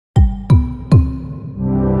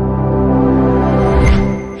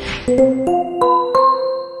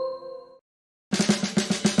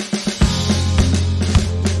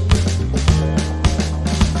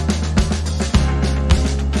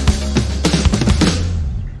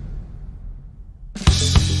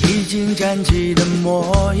经战绩的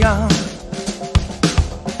模样，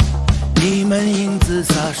你们英姿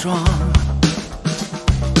飒爽，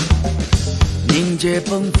凝结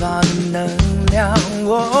迸发的能量，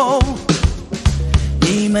哦，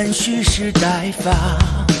你们蓄势待发，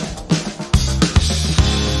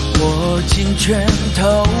握紧拳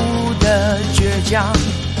头的倔强，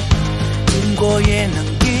经过也能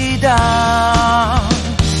抵挡。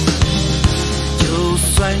就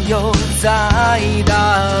算有再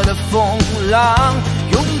大的风浪，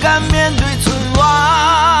勇敢面对存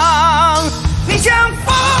亡。你像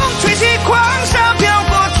风吹起狂沙，飘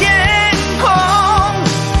过天空，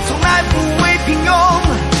从来不畏平庸，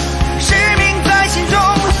使命在心中。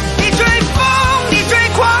你追风，你追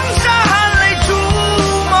狂沙，含泪筑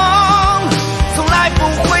梦，从来不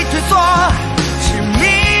会退缩，使命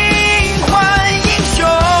换英雄。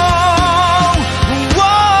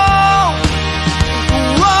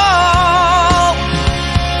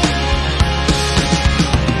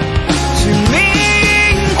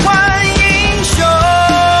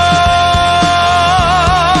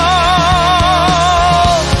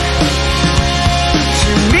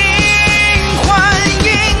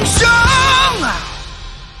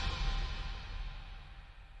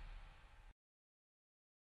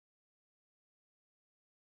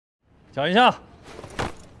讲一下，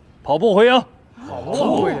跑步回营。跑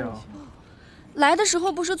步回营。来的时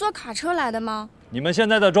候不是坐卡车来的吗？你们现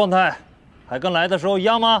在的状态还跟来的时候一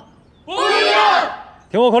样吗？不一样。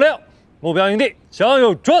听我口令，目标营地向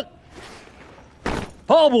右转，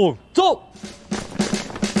跑步走。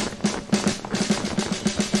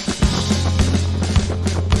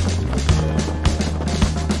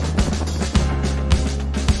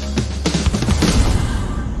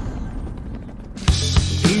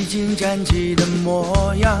经战绩的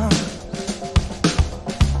模样，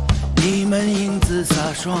你们英姿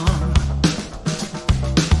飒爽，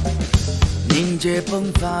凝结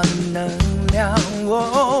迸发的能量，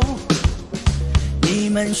哦，你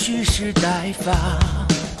们蓄势待发，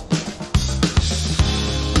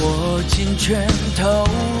握紧拳头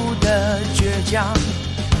的倔强，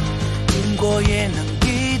经过也能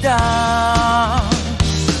抵挡。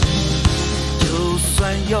就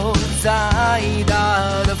算有再大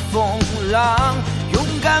的风浪，勇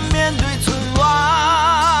敢面对存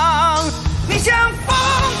亡。你像风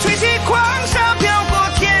吹起狂沙，飘过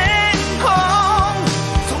天空，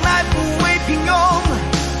从来不畏平庸，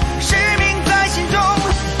使命在心中。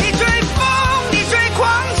你追风，你追狂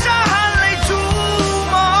沙，含泪筑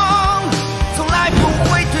梦，从来不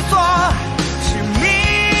会退缩，使命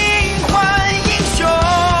换英雄。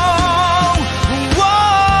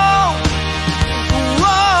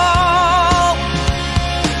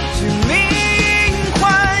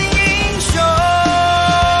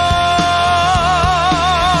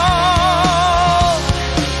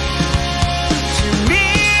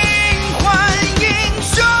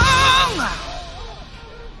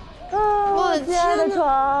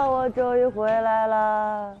终于回来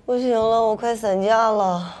了，不行了，我快散架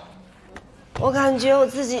了。我感觉我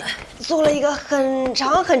自己做了一个很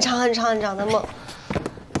长的梦，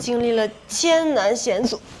经历了艰难险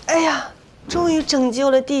阻，哎呀，终于拯救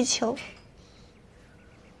了地球。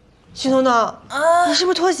徐彤彤，你是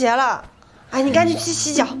不是脱鞋了？哎，你赶紧去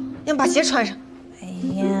洗脚，要把鞋穿上。哎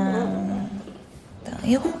呀，等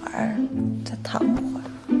一会儿，再躺会儿。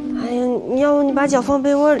哎呀，你要不你把脚放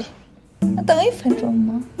被窝里。那等1分钟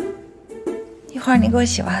吗？一会儿你给我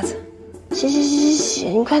洗袜子。洗，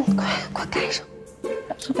你快盖上。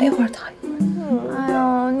这么一会儿躺一会儿。哎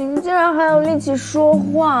呦，你们竟然还有力气说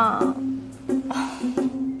话！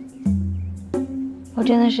我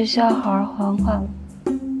真的是需要好好缓缓了。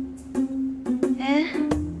哎，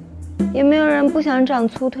有没有人不想长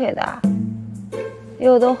粗腿的？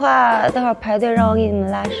有的话，待会儿排队让我给你们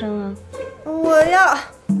拉伸啊。我要，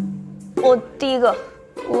我第一个。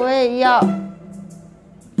我也要，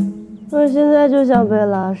我现在就想被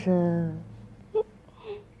拉伸。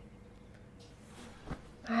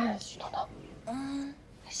哎，徐彤彤，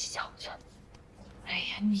洗脚去。哎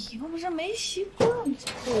呀，你又不是没习惯，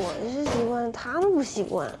我是习惯，他们不习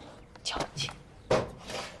惯。矫情。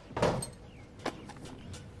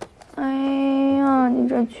哎呀，你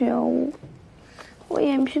这觉悟，我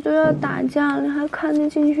眼皮都要打架了，还看得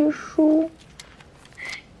进去书？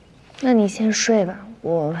那你先睡吧，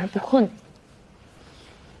我还不困。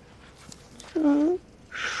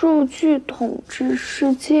数据统治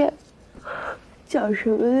世界，讲什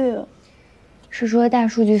么的呀？是说大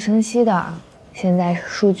数据分析的。现在是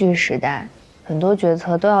数据时代，很多决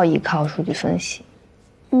策都要依靠数据分析。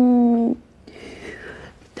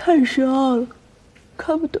太深奥了，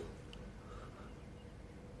看不懂。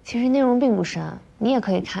其实内容并不深，你也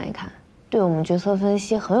可以看一看，对我们决策分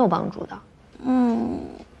析很有帮助的。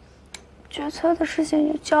决策的事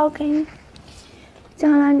情就交给你，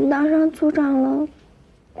将来你当上组长了，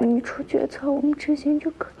你出决策，我们执行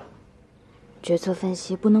就可以。决策分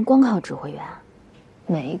析不能光靠指挥员，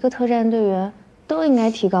每一个特战队员都应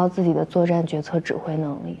该提高自己的作战决策指挥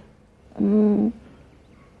能力。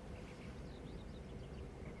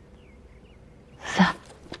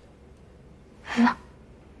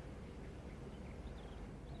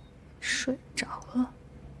睡着了。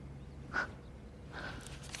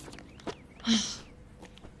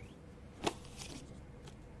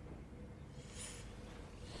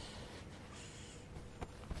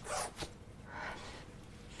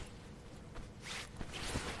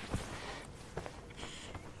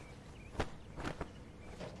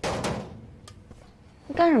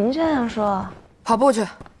你干什么去啊，杨叔？跑步去。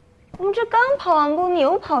我们这刚跑完步，你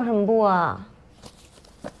又跑什么步啊？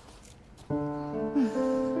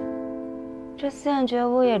这思想觉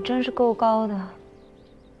悟也真是够高的。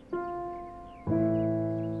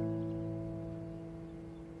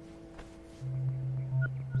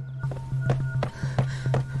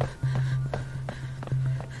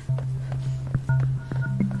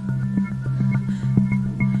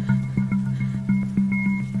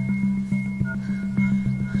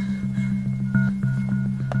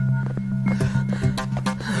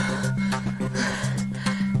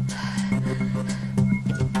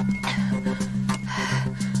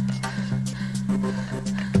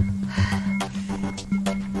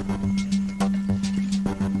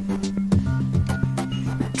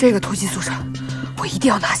这个突击宿舍，我一定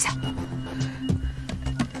要拿下。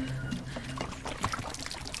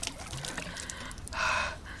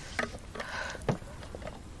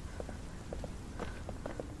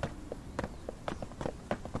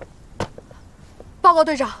报告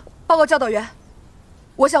队长，报告教导员，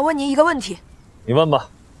我想问您一个问题。你问吧。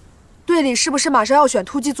队里是不是马上要选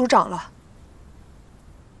突击组长了？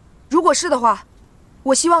如果是的话，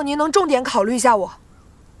我希望您能重点考虑一下我。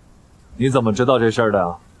你怎么知道这事儿的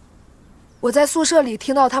呀？我在宿舍里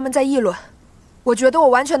听到他们在议论，我觉得我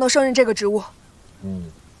完全能胜任这个职务。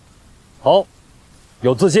好，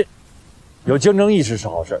有自信，有竞争意识是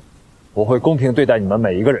好事，我会公平对待你们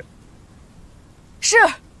每一个人。是，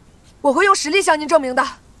我会用实力向您证明的。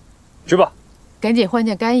去吧，赶紧换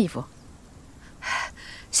件干衣服。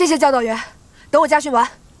谢谢教导员，等我家训完。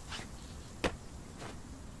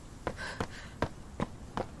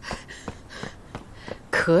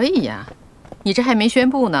可以呀，你这还没宣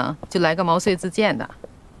布呢，就来个毛遂自荐的。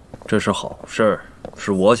这是好事儿，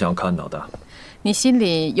是我想看到的。你心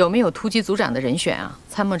里有没有突击组长的人选啊？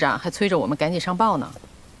参谋长还催着我们赶紧上报呢。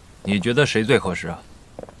你觉得谁最合适啊？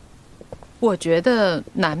我觉得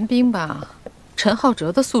男兵吧，陈浩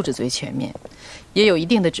哲的素质最全面，也有一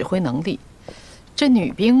定的指挥能力。这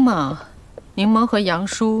女兵嘛，柠檬和杨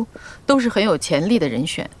叔都是很有潜力的人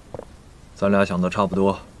选。咱俩想的差不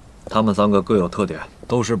多，他们三个各有特点，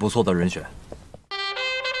都是不错的人选。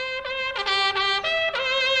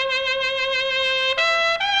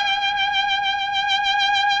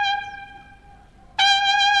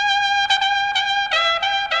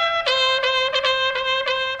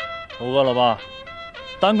都饿了吧？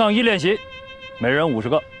单杠1练习，每人50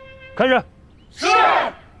个，开始。是，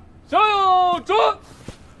加油，准，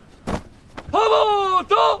跑步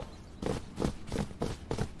走。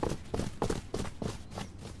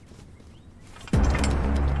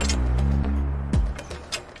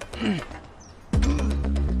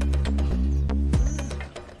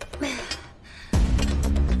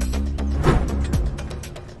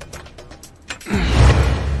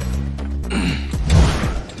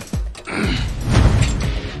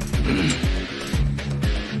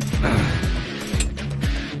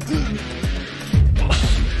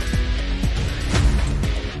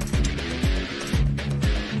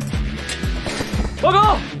报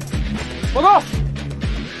告！报告！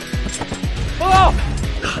报告！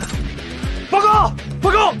报告！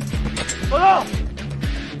报告！报告！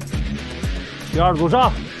第二组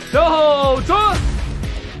上，向后转，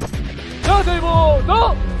向这一步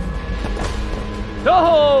走，向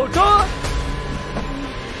后转。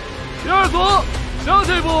第二组向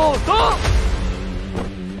这一步走，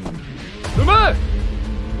准备，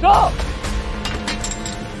上。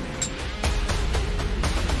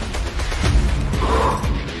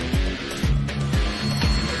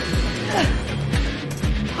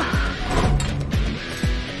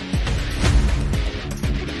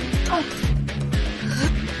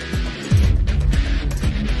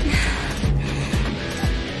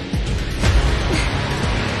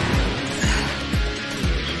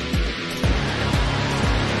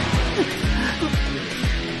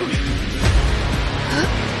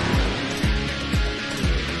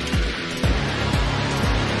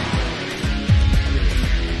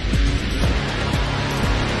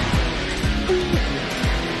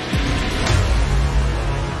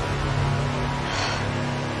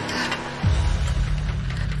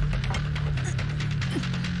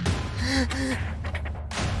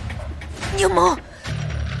檬，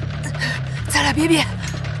咱俩别别，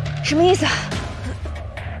什么意思？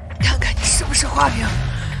看看你是不是花瓶。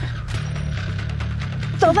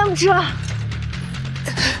早饭不吃了。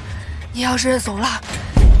你要是认怂了，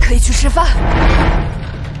可以去吃饭。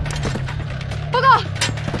报告！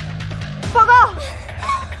报告！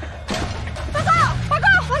报告！报告！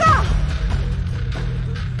报告！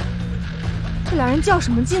这俩人较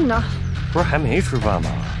什么劲呢？不是还没吃饭吗？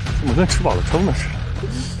怎么跟吃饱了撑的似的？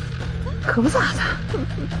可不咋的。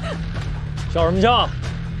笑什么笑？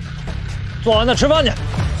做完再吃饭去。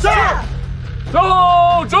是。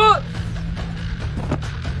走准。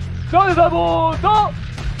向前3步，走。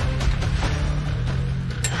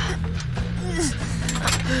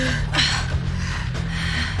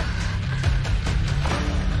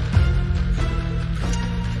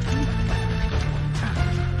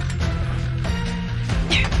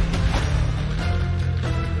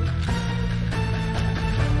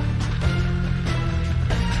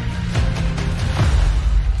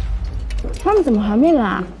他们怎么还没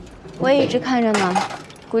来？我也一直看着呢，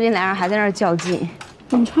估计俩人还在那儿较劲。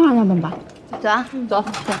我们劝劝他们吧。走啊，走。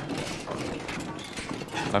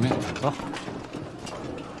来面，走。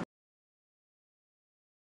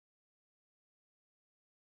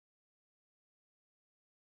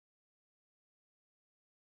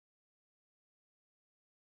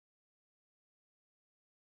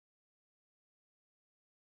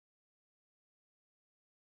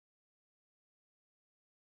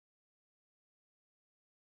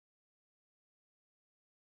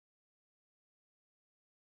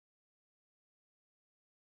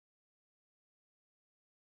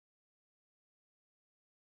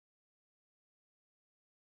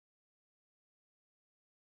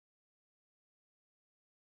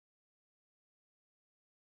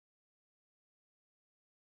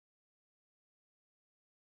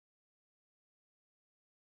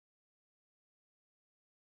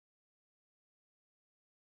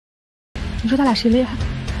你说他俩谁厉害？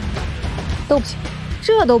都不行，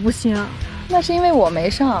这都不行，那是因为我没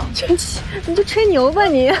上。真气，你就吹牛吧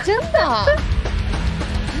你！真的。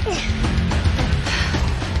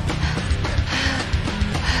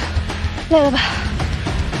累了吧？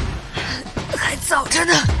还早着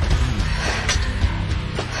呢。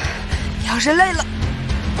你要是累了，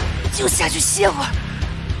就下去歇会儿。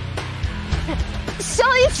小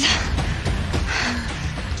一起。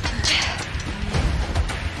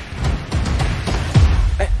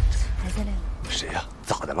谁呀？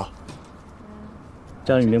咋的了？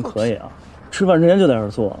家里面可以啊，吃饭之前就在这儿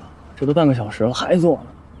坐了，这都半个小时了还坐呢。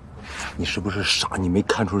你是不是傻？你没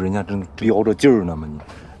看出人家正撩着劲儿呢吗？你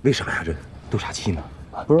为啥呀？这斗啥气呢？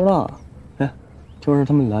不知道，哎，就是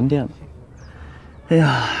他们蓝店的。哎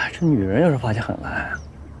呀，这女人要是发起狠来，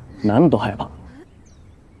男的都害怕。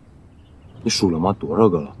你数了吗？多少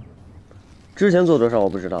个了？之前做多少我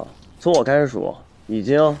不知道，从我开始数，已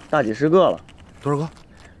经大几十个了。多少个？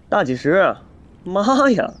大几十。妈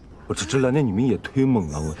呀！我这蓝店你们也忒猛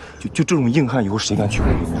了，我就这种硬汉，以后谁敢娶回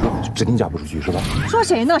去？你说指定嫁不出去是吧？说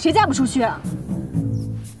谁呢？谁嫁不出去？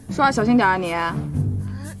说话小心点啊你！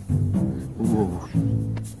我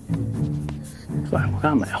拽我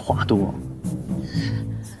干嘛呀？话多。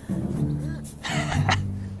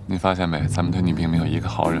你发现没？咱们队女兵没有一个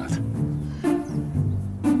好惹的。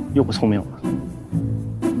又不聪明了。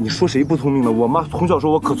你说谁不聪明了？我妈从小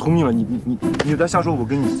说我可聪明了，你再瞎说，我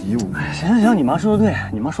跟你急。行，你妈说的对，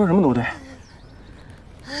你妈说什么都对。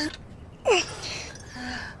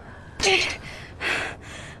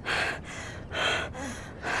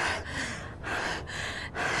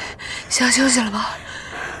想休息了吗？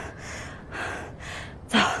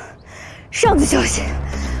走，上去休息。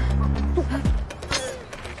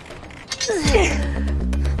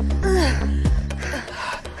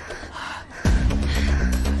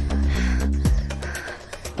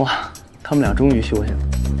哇，他们俩终于休息了。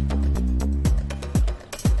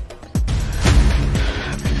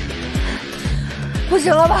不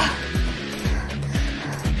行了吧？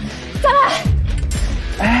再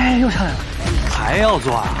来！哎，又下来了，还要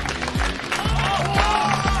做啊？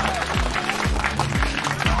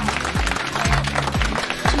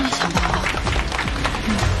真没想到，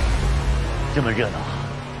这么热闹。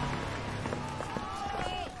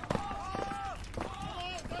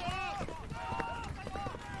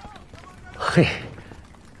嘿，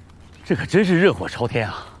这可真是热火朝天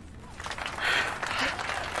啊！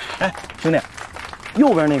哎，兄弟，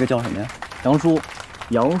右边那个叫什么呀？杨叔。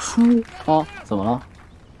杨叔啊？怎么了？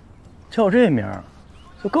叫这名儿，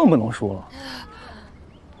就更不能输了。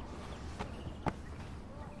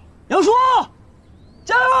杨叔，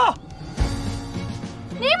加油！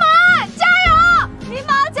柠檬加油！柠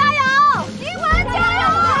檬加油！柠檬加油！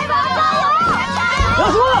柠檬加油！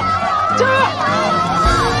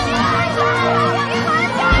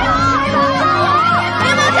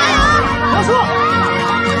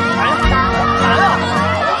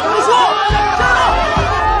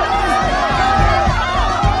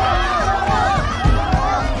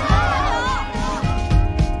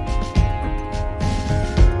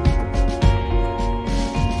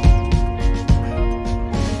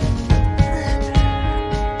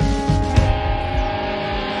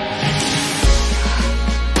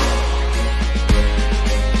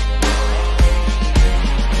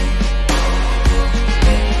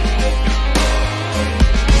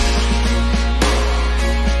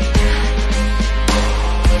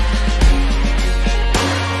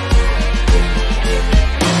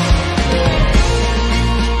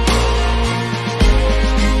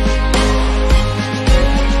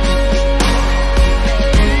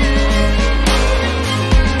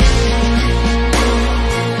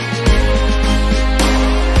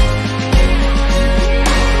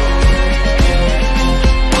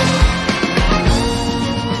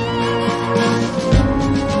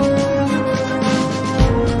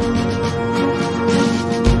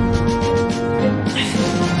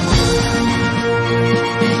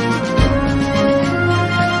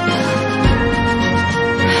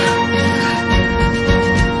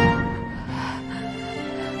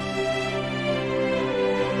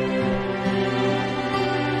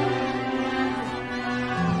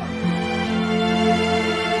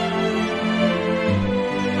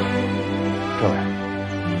各位，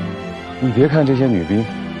你别看这些女兵，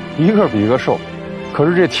一个比一个瘦，可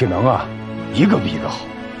是这体能啊，一个比一个好。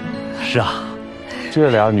是啊，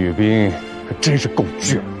这俩女兵可真是够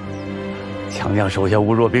倔。强将手下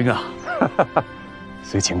无弱兵啊！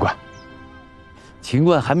随秦观。秦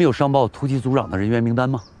观还没有上报突击组长的人员名单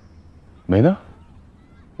吗？没呢。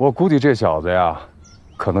我估计这小子呀，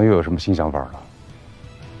可能又有什么新想法了。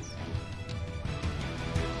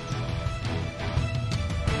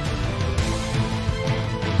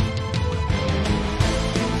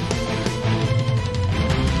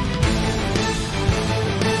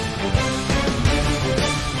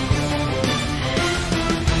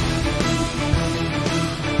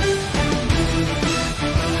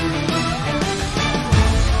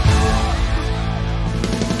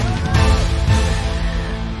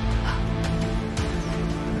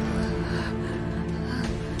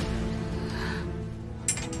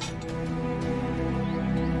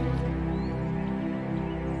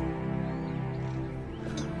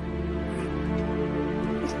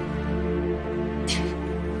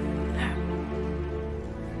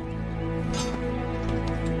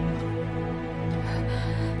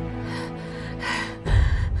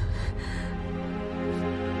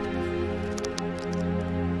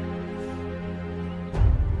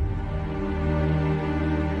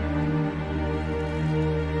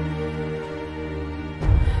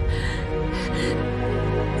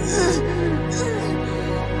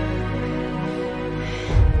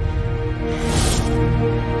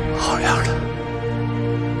好样的，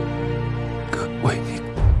哥为你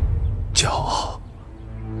骄傲。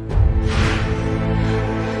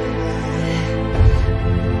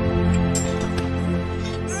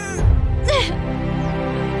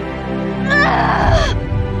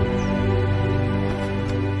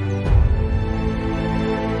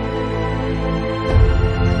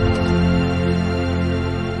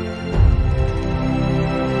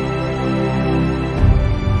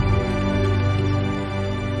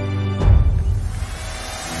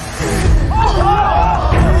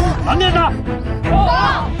蓝电的，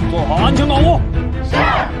做好安全保护。是。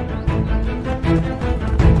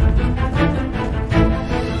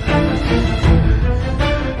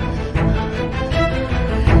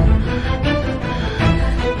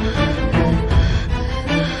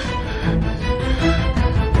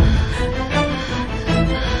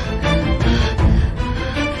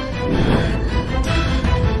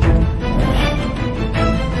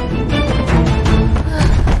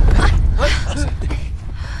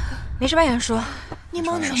没事吧，杨叔？柠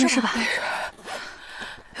檬，你没事吧？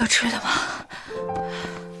有吃的吗？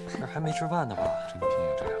这还没吃饭呢吧？真拼呀，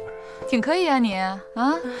这两个人。挺可以啊，你啊。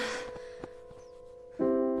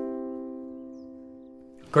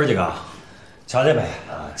哥儿几个，瞧见没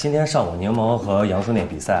啊？今天上午柠檬和杨叔那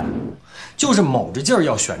比赛，就是卯着劲儿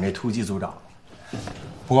要选这突击组长。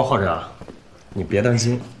不过浩哲啊，你别担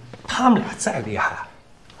心，他们俩再厉害，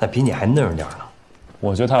那比你还嫩着点呢。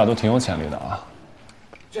我觉得他俩都挺有潜力的啊。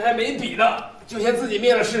这还没比呢，就先自己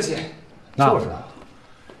灭了士气。就是，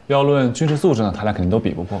要论军事素质呢，他俩肯定都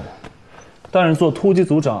比不过我。但是做突击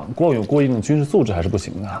组长，光有过硬的军事素质还是不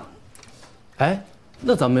行的。哎，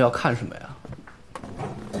那咱们要看什么呀？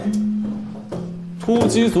突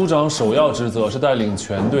击组长首要职责是带领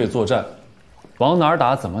全队作战，往哪儿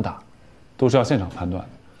打、怎么打，都是要现场判断。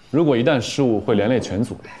如果一旦失误，会连累全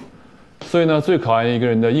组。所以呢，最考验一个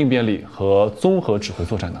人的应变力和综合指挥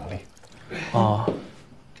作战能力。啊，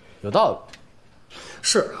有道理。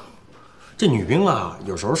是，这女兵啊，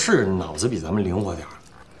有时候是脑子比咱们灵活点儿，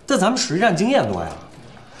但咱们实战经验多呀。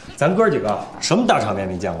咱哥几个什么大场面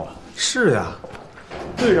没见过？是呀，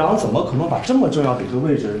队长怎么可能把这么重要的一个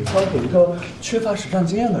位置交给一个缺乏实战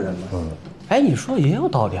经验的人呢？哎，你说也有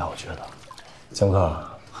道理啊，我觉得。江哥，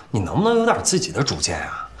你能不能有点自己的主见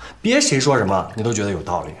啊？别谁说什么你都觉得有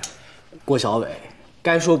道理。郭小伟，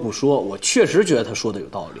该说不说，我确实觉得他说的有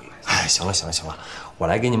道理。哎，行了行了行了，我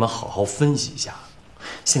来给你们好好分析一下。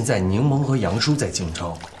现在柠檬和杨叔在竞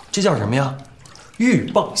争，这叫什么呀？鹬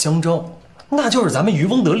蚌相争，那就是咱们渔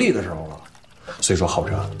翁得利的时候了。所以说，浩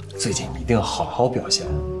哲，最近一定要好好表现。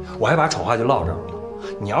我还把丑话就落这儿了，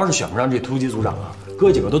你要是选不上这突击组长啊，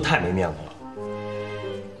哥几个都太没面子了。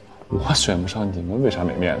我选不上你们，为啥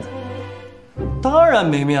没面子？当然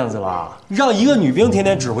没面子了，让一个女兵天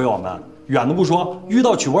天指挥我们，远的不说，遇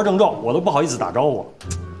到曲波正中，我都不好意思打招呼。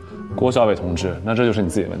郭小伟同志，那这就是你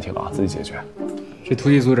自己的问题了，自己解决。这突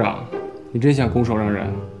击组长，你真想拱手让人？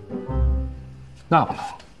那不能。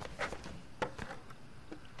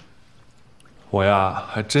我呀，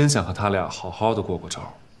还真想和他俩好好的过过招。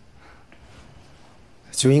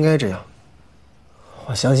就应该这样。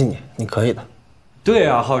我相信你，你可以的。对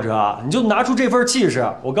啊，浩哲，你就拿出这份气势，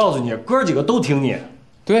我告诉你，哥几个都挺你。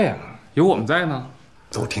对呀，有我们在呢，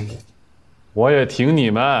都挺你。我也挺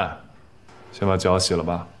你们。先把脚洗了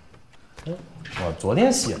吧。我昨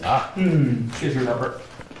天洗了。确实有点味儿。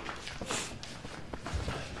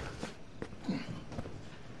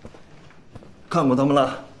看过他们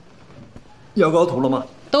了，药膏涂了吗？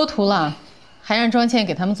都涂了，还让庄倩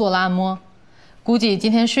给他们做了按摩，估计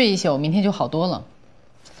今天睡一宿，明天就好多了。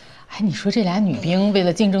哎，你说这俩女兵为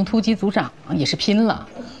了竞争突击组长也是拼了，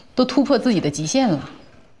都突破自己的极限了。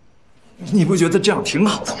你不觉得这样挺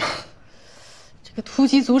好的吗？这个突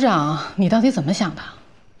击组长，你到底怎么想的？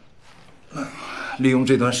利用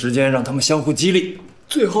这段时间让他们相互激励，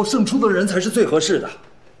最后胜出的人才是最合适的。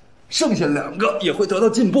剩下2个也会得到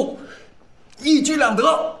进步，一举两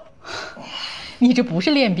得。你这不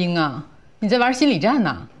是练兵啊，你在玩心理战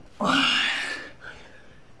呢。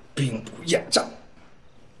兵不厌诈。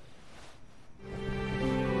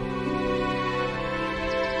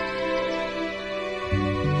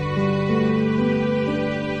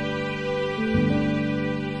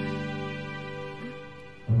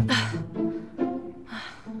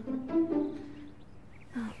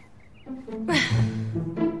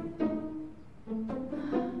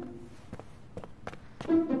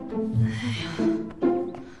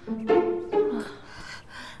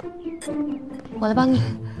我来帮你，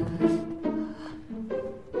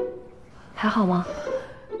还好吗？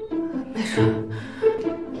没事。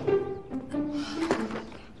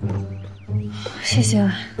谢谢。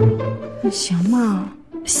行吗？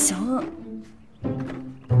行。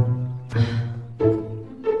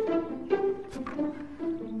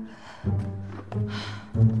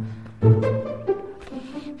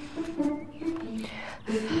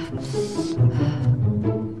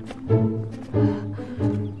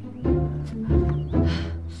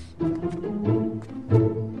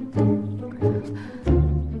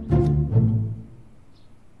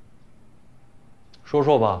说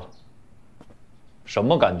说吧，什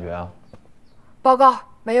么感觉啊？报告，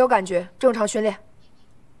没有感觉，正常训练。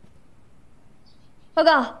报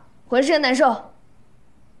告，浑身难受。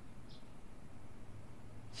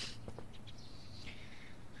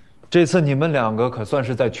这次你们2个可算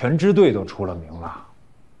是在全支队都出了名了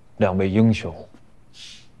，2位英雄，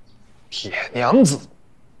铁娘子。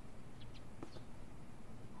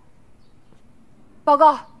报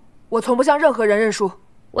告，我从不向任何人认输。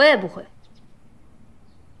我也不会。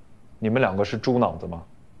你们2个是猪脑子吗？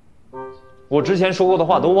我之前说过的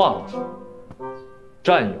话都忘了。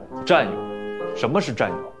战友，战友，什么是战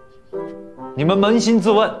友？你们扪心自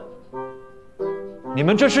问，你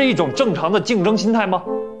们这是一种正常的竞争心态吗？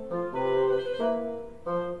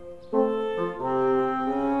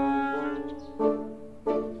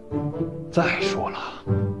再说了，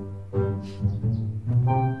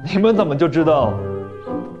你们怎么就知道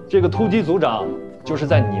这个突击组长就是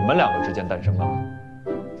在你们2个之间诞生的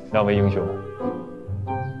？2位英雄，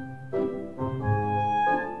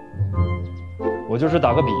我就是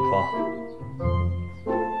打个比方，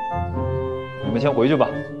你们先回去吧，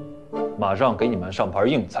马上给你们上盘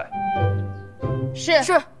硬菜。是。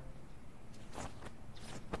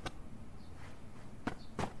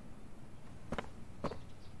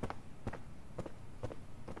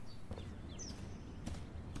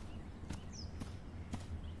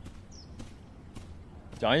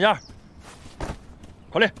讲一下。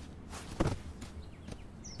快练！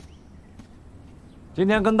今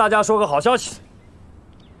天跟大家说个好消息。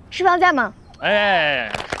是放假吗？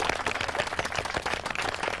哎，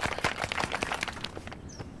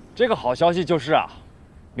这个好消息就是啊，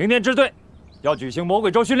明天支队要举行魔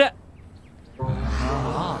鬼周训练。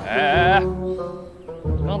哎，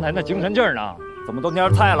刚才那精神劲儿呢，怎么都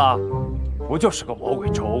蔫菜了？不就是个魔鬼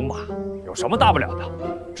周嘛，有什么大不了的？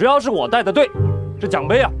只要是我带的队，这奖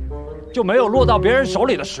杯啊，就没有落到别人手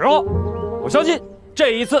里的时候。我相信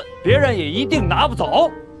这一次别人也一定拿不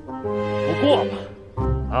走。不过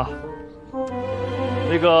嘛，啊，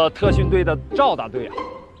那个特训队的赵大队啊，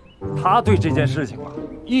他对这件事情啊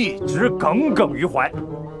一直耿耿于怀。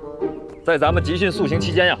在咱们集训塑形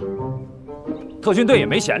期间呀，特训队也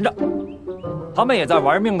没闲着，他们也在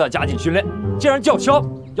玩命的加紧训练。既然叫嚣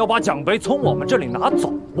要把奖杯从我们这里拿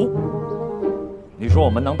走，你说我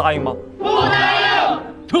们能答应吗？不答应。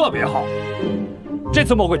特别好，这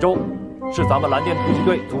次魔鬼周是咱们蓝电突击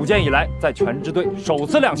队组建以来在全支队首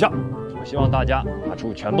次亮相。我希望大家拿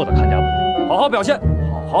出全部的看家本领，好好表现，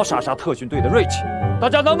好好杀杀特训队的锐气。大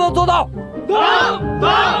家能不能做到？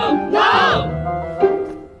能！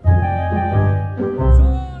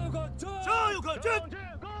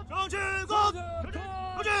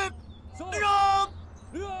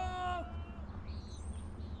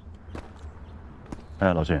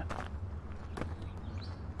哎，老秦，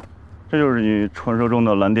这就是你传说中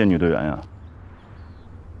的蓝电女队员呀？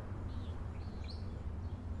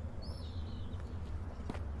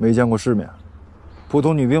没见过世面，普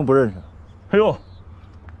通女兵不认识。哎呦，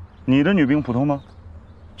你的女兵普通吗？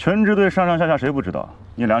全支队上上下下谁不知道？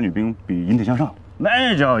你俩女兵比引体向上，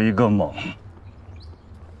那叫一个猛！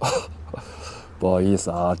不好意思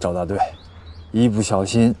啊，赵大队，一不小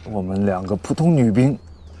心我们2个普通女兵，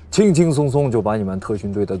轻轻松松就把你们特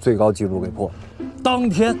训队的最高纪录给破了。当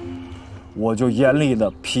天，我就严厉地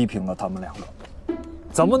批评了他们2个，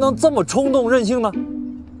怎么能这么冲动任性呢？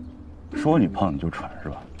说你胖你就喘是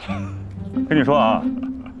吧？跟你说啊，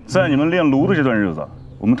在你们练炉的这段日子，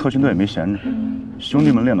我们特训队也没闲着，兄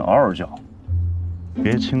弟们练得嗷嗷叫，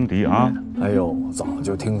别轻敌啊！哎呦，早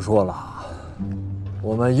就听说了，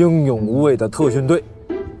我们英勇无畏的特训队，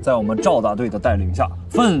在我们赵大队的带领下，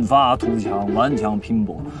奋发图强，顽强拼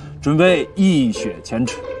搏，准备一雪前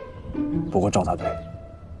耻。不过赵大队，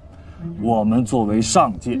我们作为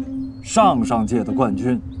上届、上届的冠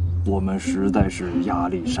军，我们实在是压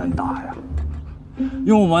力山大呀。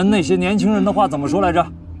用我们那些年轻人的话怎么说来着？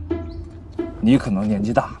你可能年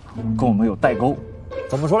纪大，跟我们有代沟，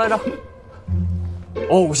怎么说来着？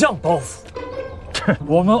偶像包袱，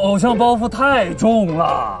我们偶像包袱太重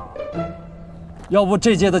了。要不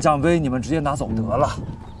这届的奖杯你们直接拿走得了，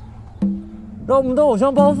让我们的偶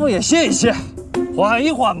像包袱也卸一卸，缓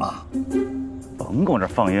一缓嘛。甭跟我这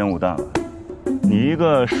放烟雾弹了，你一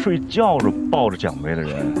个睡觉着抱着奖杯的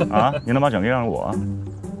人啊，你能把奖杯让我？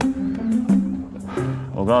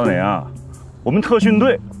我告诉你啊，我们特训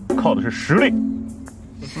队靠的是实力，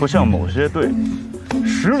不像某些队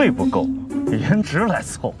实力不够，颜值来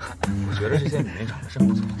凑。我觉得这些女兵长得真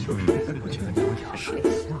不错，就是我觉得你们俩是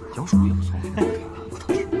杨叔也不错。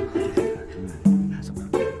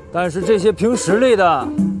但是这些凭实力的，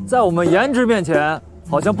在我们颜值面前，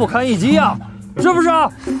好像不堪一击呀，是不是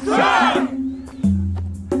啊？是。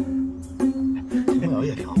童瑶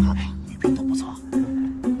也挺好看的，女兵都不错。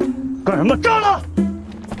干什么？站了！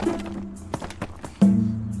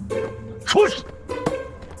出去！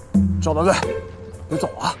赵大队，别走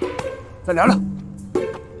啊，再聊聊。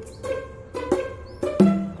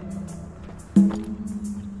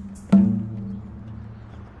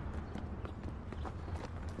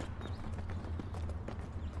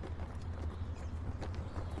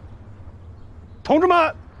同志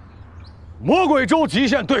们，魔鬼州极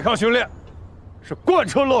限对抗训练是贯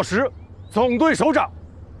彻落实总队首长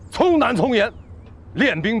从难从严、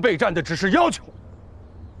练兵备战的指示要求，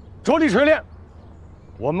着力锤炼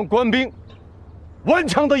我们官兵顽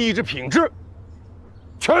强的意志品质，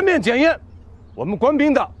全面检验我们官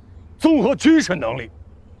兵的综合军事能力，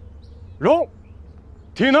融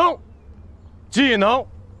体能、技能、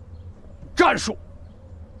战术、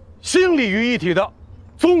心理于一体的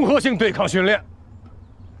综合性对抗训练。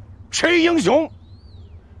谁英雄，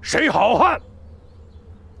谁好汉，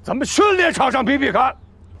咱们训练场上比比看。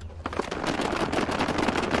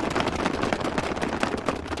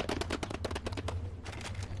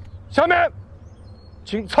下面，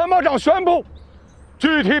请参谋长宣布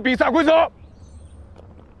具体比赛规则。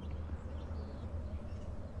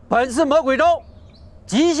本次魔鬼州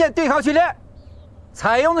极限对抗训练，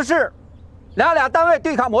采用的是俩单位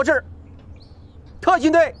对抗模式，特训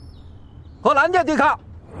队和蓝电对抗，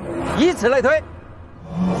以此类推。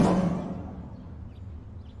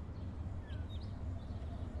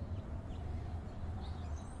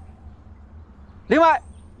另外，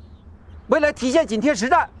为了体现紧贴实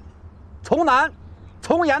战、从难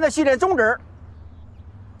从严的训练宗旨，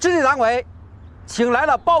支队党委请来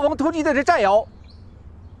了暴风突击队的战友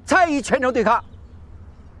参与全程对抗。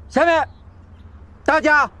下面大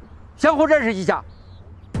家相互认识一下。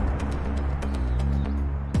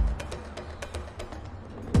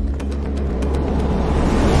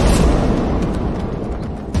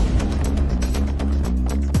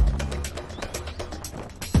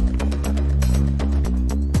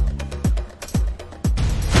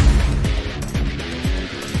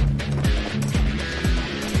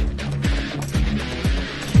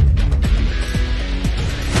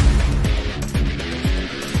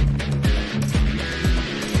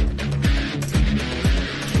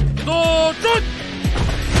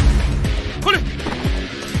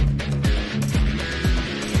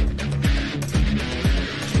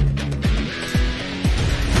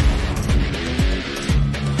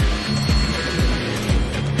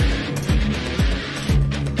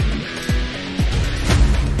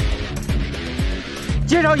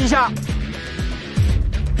介绍一下，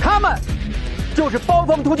他们就是暴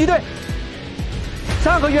风突击队。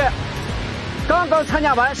上个月刚刚参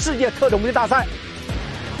加完世界特种部队大赛，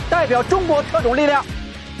代表中国特种力量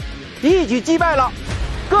一举击败了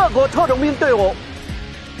各国特种兵队伍，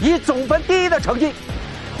以总分第1的成绩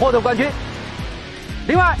获得冠军。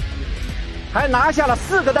另外，还拿下了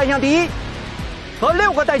4个单项第1和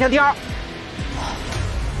6个单项第2。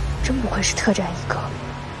真不愧是特战一哥。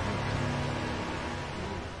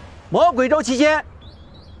魔鬼周期间，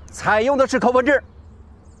采用的是扣分制，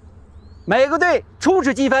每个队初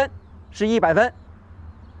始积分是100分，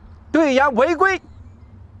队员违规、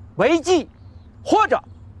违纪或者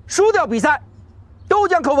输掉比赛，都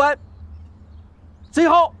将扣分。最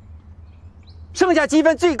后，剩下积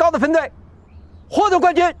分最高的分队获得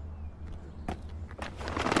冠军。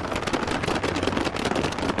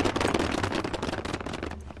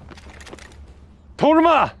同志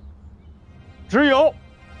们，只有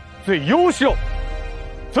最优秀、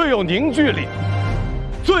最有凝聚力、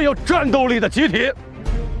最有战斗力的集体，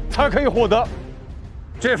才可以获得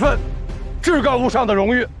这份至高无上的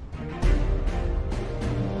荣誉。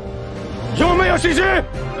有没有信心？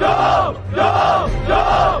有！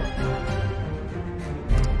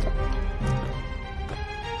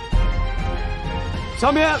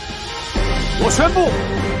下面，我宣布，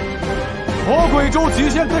魔鬼周极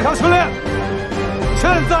限对抗训练现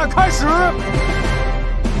在开始。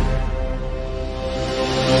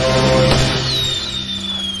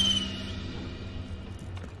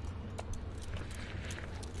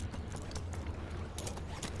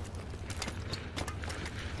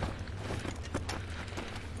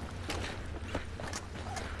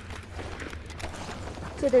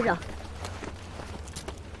谢队长。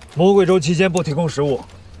魔鬼周期间不提供食物，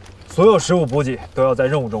所有食物补给都要在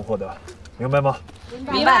任务中获得，明白吗？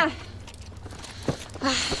明白。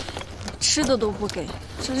唉，吃的都不给，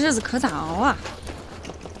这日子可咋熬啊？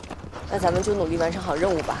那咱们就努力完成好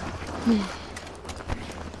任务吧。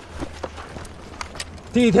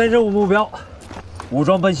第1天任务目标：武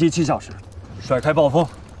装奔袭7小时，甩开暴风，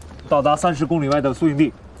到达30公里外的宿营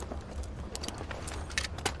地。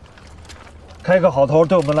开个好头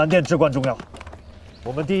对我们蓝电至关重要。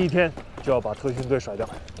我们第1天就要把特训队甩掉，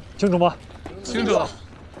清楚吗？清楚。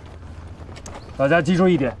大家记住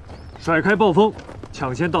一点：甩开暴风，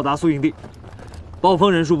抢先到达宿营地。暴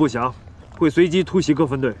风人数不详，会随机突袭各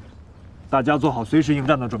分队，大家做好随时迎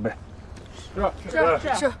战的准备。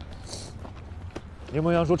是。柠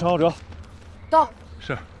檬、杨叔、陈浩哲，到。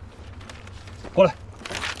是。过来，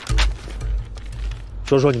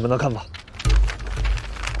说说你们的看法。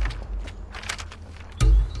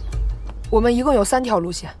我们一共有3条路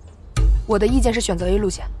线，我的意见是选择 A 路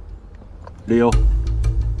线。理由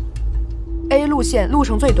 ：A 路线路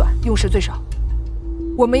程最短，用时最少，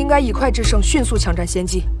我们应该以快制胜，迅速抢占先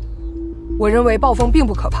机。我认为暴风并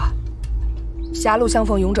不可怕，狭路相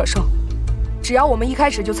逢勇者胜，只要我们一开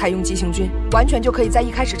始就采用急行军，完全就可以在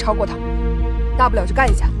一开始超过他们，大不了就干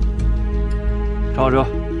一下。陈浩哲，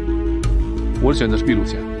我选择是 B 路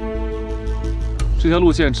线。这条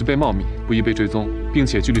路线植被茂密，不易被追踪，并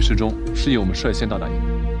且距离适中，适宜我们率先到达营地。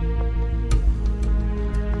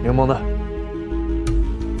柠檬呢？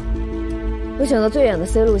我选择最远的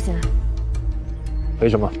C 路线。为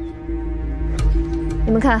什么？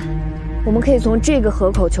你们看，我们可以从这个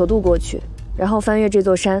河口求渡过去，然后翻越这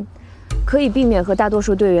座山，可以避免和大多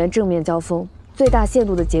数队员正面交锋，最大限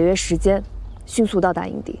度的节约时间，迅速到达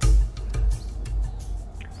营地。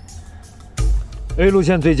A 路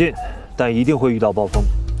线最近，但一定会遇到暴风。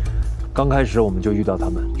刚开始我们就遇到他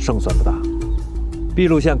们，胜算不大。B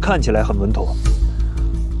路线看起来很稳妥，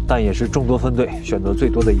但也是众多分队选择最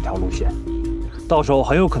多的一条路线，到时候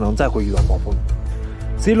很有可能再会遇到暴风。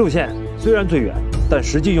C 路线虽然最远，但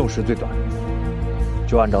实际用时最短，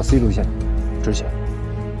就按照 C 路线执行。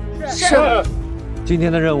是。今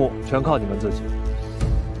天的任务全靠你们自己。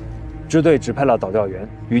支队指派了导调员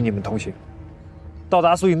与你们同行，到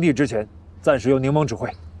达宿营地之前，暂时由柠檬指挥。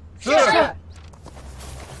是。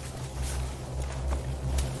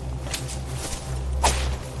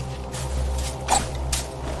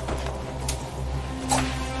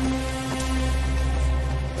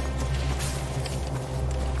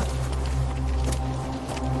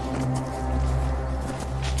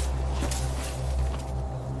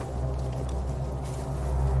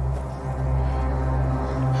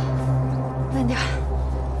慢点。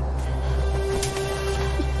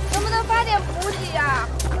能不能发点补给呀？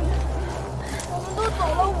我们都走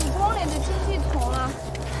了5公里的经济筒了。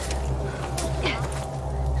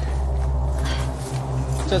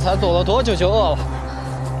这才走了多久就饿了？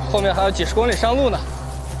后面还有几10公里上路呢。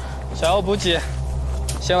想要补给，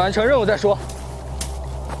先完成任务再说。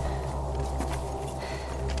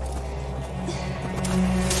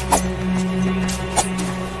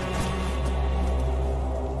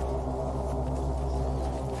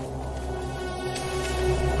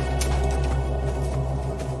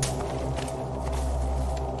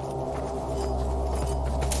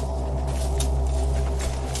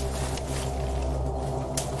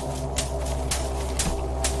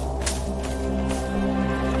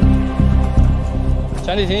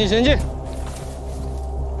全体停止前进。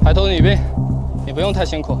排头的女兵，你不用太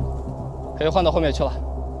辛苦，可以换到后面去了。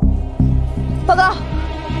报告，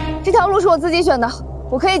这条路是我自己选的，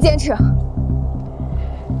我可以坚持。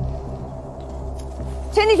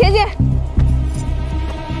全体前进。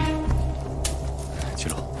记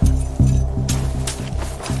录。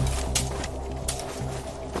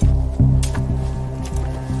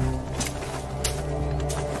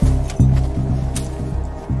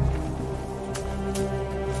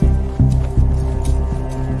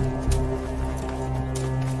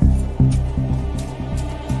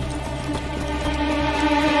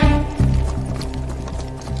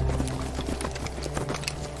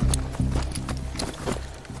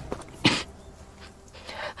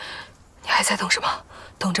还在等什么？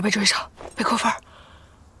等着被追上，被扣分。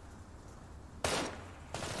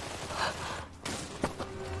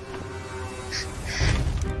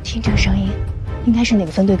听这个声音，应该是哪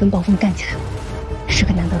个分队跟暴风干起来了，是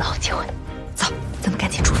个难得的好机会。走，咱们赶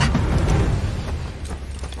紧出发。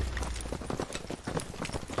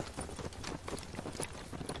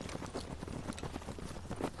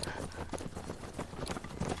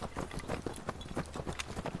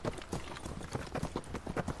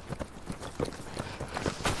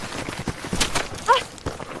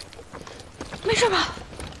没事吧？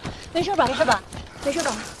没事吧？没事吧？没事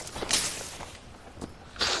吧？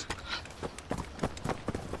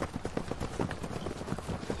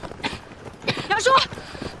杨叔，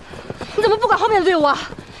你怎么不管后面的队伍啊？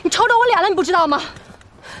你瞅着我脸了，你不知道吗？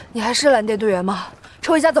你还是蓝电队员吗？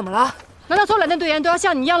抽一下怎么了？难道所有蓝电队员都要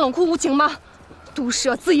像你一样冷酷无情吗？毒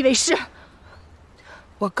舌，自以为是。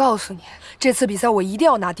我告诉你，这次比赛我一定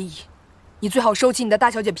要拿第一。你最好收起你的大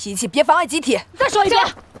小姐脾气，别妨碍集体。再说一遍，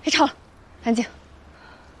别吵了。安静，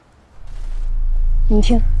你们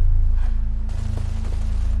听，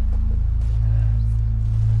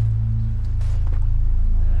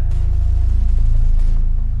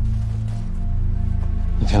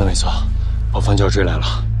你听到没错，暴风就要追来了。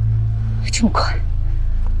这么快，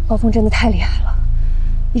暴风真的太厉害了，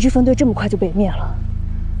一支分队这么快就被灭了。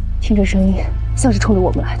听这声音，像是冲着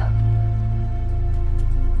我们来的。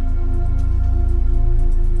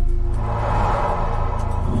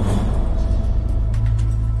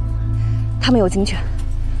他们有警犬，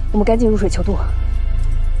我们赶紧入水求渡。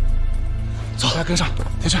走，大家跟上，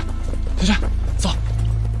铁拳，铁拳，走。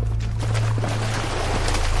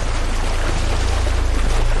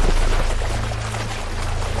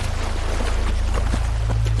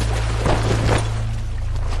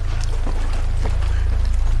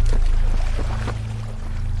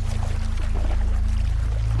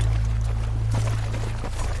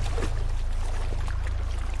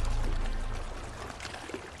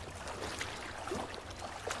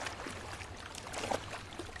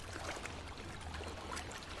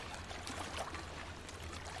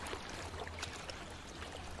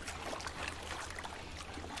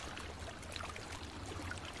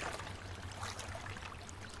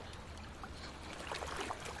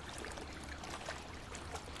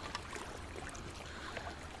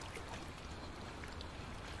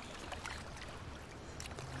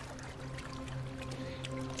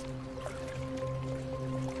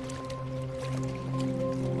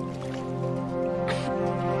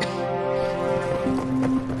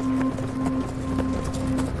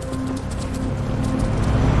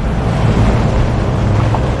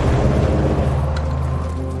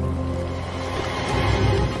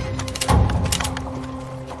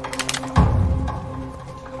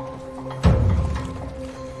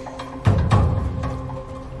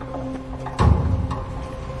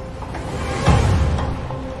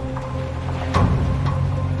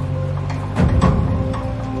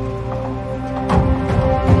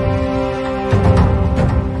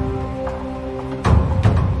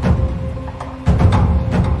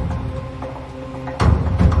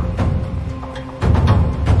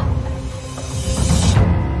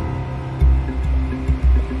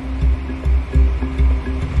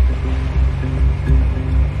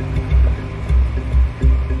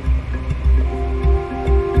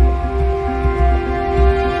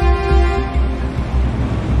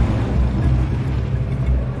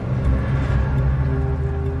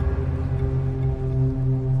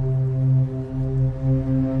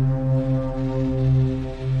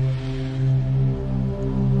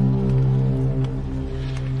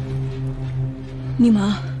柠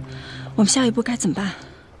檬，我们下一步该怎么办？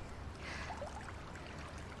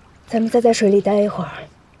咱们再在水里待一会儿，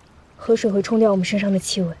河水会冲掉我们身上的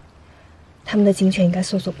气味，他们的警犬应该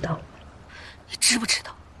搜索不到了。你知不知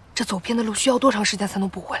道，这走偏的路需要多长时间才能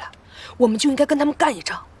补回来？我们就应该跟他们干一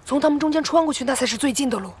仗，从他们中间穿过去，那才是最近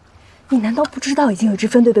的路。你难道不知道已经有支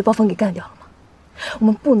分队被暴风给干掉了吗？我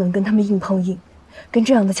们不能跟他们硬碰硬，跟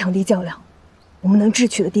这样的强敌较量。我们能智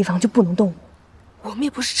取的地方就不能动武。我们也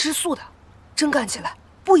不是吃素的，真干起来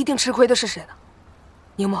不一定吃亏的是谁呢？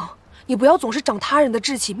柠檬，你不要总是长他人的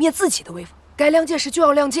志气，灭自己的威风。该亮剑时就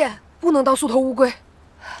要亮剑，不能当缩头乌龟。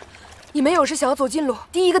你们有事想要走近路，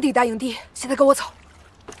第一个抵达营地，现在跟我走。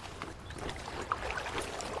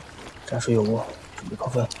战术有误，准备扣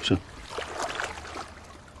分。是。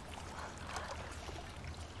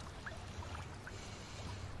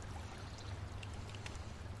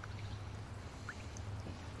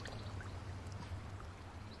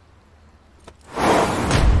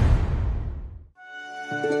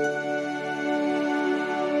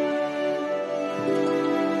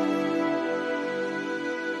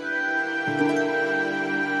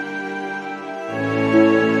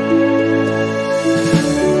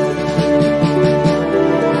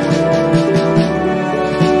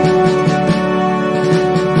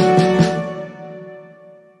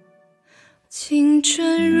青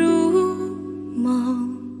春如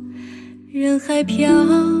梦，人海漂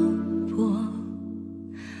泊，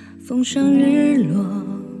风霜日落，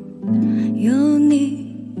有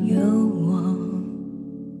你有我，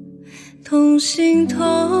同心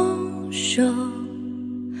同手，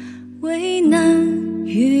为难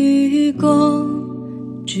与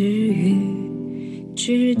共，只欲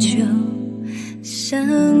只求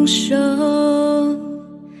相守，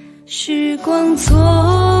时光蹉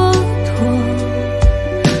跎，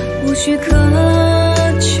无需苛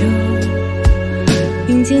求，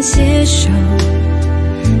并肩携手，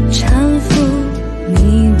长